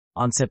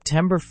On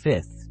September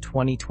 5th,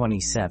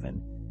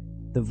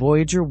 2027, the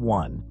Voyager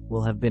 1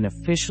 will have been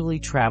officially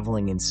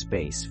traveling in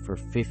space for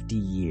 50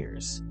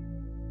 years.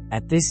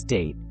 At this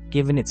date,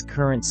 given its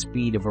current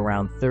speed of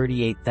around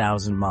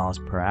 38,000 miles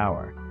per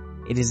hour,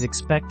 it is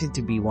expected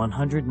to be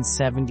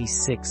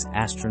 176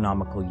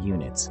 astronomical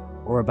units,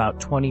 or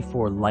about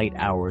 24 light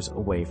hours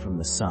away from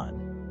the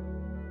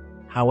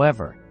Sun.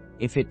 However,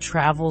 if it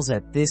travels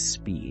at this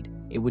speed,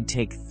 it would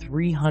take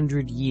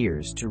 300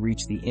 years to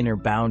reach the inner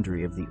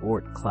boundary of the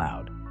Oort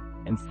cloud,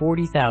 and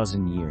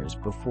 40,000 years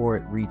before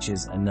it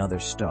reaches another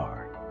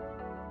star.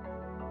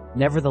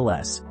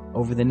 Nevertheless,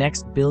 over the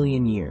next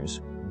billion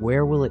years,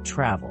 where will it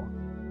travel,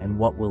 and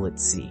what will it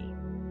see?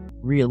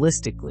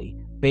 Realistically,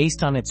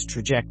 based on its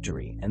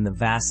trajectory and the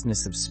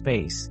vastness of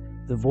space,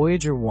 the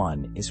Voyager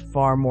 1 is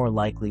far more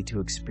likely to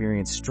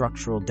experience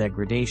structural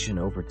degradation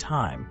over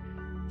time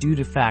due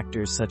to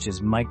factors such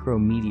as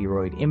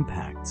micrometeoroid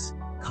impacts,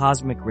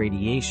 cosmic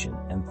radiation,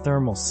 and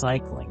thermal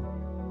cycling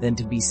than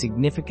to be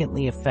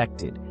significantly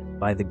affected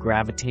by the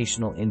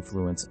gravitational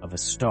influence of a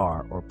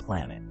star or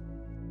planet.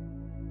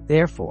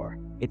 Therefore,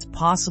 it's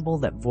possible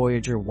that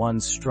Voyager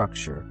 1's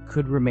structure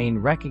could remain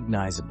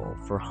recognizable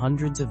for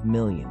hundreds of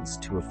millions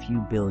to a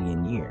few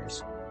billion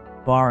years,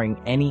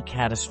 barring any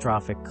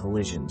catastrophic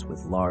collisions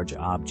with large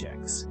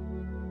objects.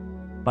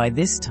 By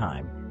this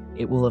time,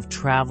 it will have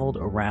traveled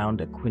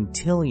around a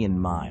quintillion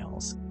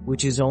miles,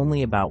 which is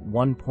only about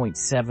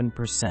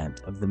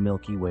 1.7% of the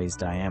Milky Way's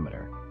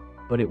diameter,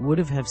 but it would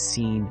have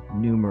seen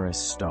numerous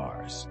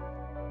stars.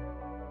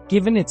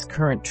 Given its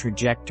current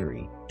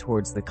trajectory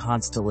towards the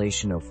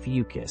constellation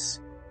Ophiuchus,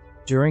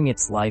 during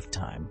its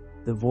lifetime,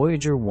 the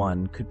Voyager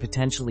 1 could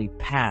potentially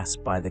pass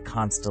by the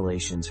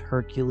constellations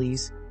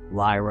Hercules,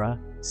 Lyra,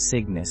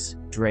 Cygnus,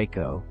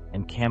 Draco,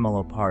 and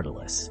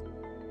Camelopardalis.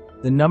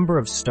 The number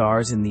of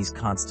stars in these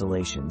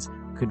constellations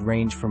could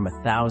range from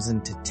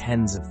 1,000 to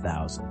tens of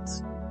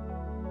thousands.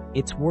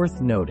 It's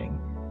worth noting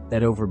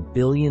that over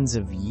billions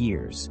of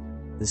years,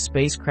 the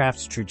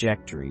spacecraft's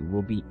trajectory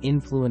will be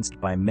influenced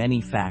by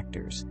many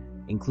factors,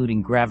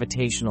 including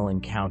gravitational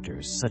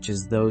encounters such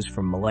as those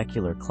from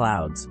molecular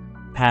clouds,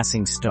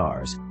 passing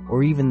stars,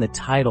 or even the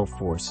tidal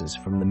forces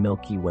from the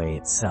Milky Way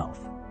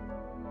itself.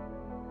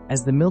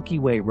 As the Milky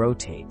Way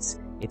rotates,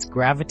 its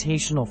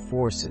gravitational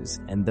forces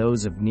and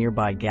those of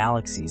nearby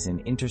galaxies and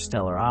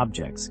interstellar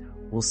objects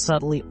will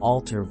subtly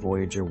alter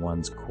Voyager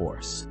 1's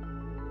course.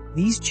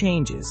 These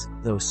changes,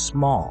 though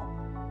small,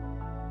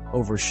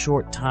 over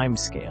short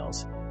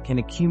timescales, can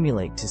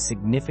accumulate to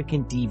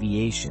significant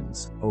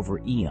deviations over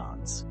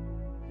eons.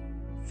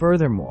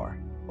 Furthermore,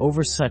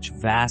 over such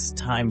vast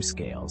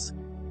timescales,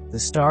 the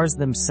stars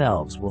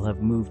themselves will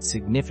have moved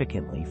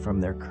significantly from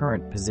their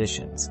current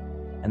positions,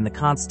 and the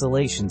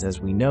constellations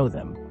as we know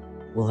them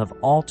will have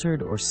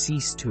altered or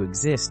ceased to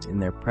exist in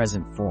their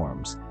present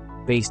forms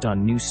based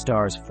on new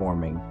stars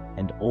forming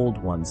and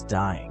old ones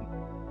dying,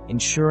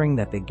 ensuring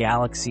that the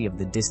galaxy of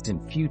the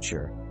distant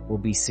future will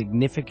be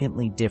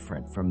significantly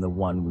different from the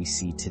one we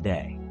see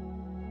today.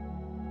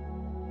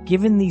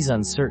 Given these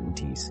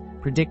uncertainties,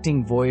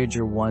 predicting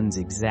Voyager 1's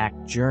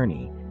exact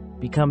journey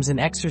becomes an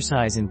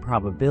exercise in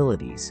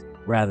probabilities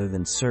rather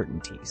than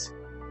certainties.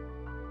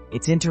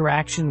 Its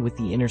interaction with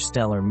the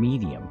interstellar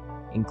medium,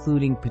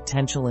 including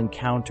potential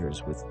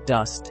encounters with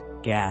dust,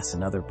 gas,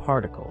 and other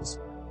particles,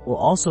 will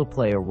also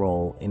play a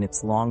role in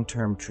its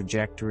long-term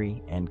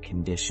trajectory and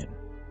condition.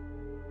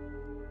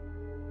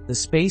 The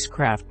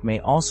spacecraft may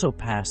also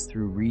pass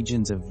through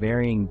regions of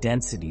varying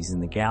densities in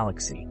the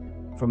galaxy,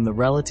 from the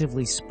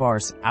relatively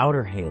sparse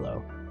outer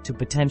halo to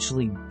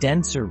potentially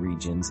denser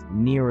regions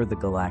nearer the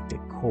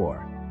galactic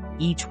core,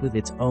 each with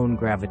its own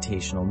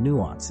gravitational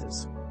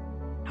nuances.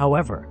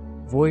 However,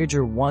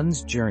 Voyager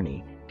 1's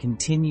journey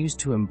continues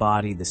to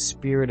embody the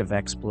spirit of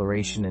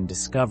exploration and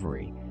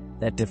discovery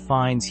that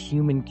defines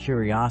human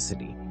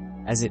curiosity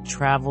as it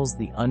travels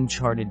the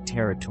uncharted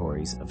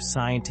territories of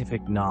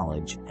scientific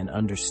knowledge and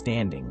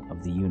understanding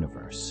of the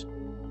universe.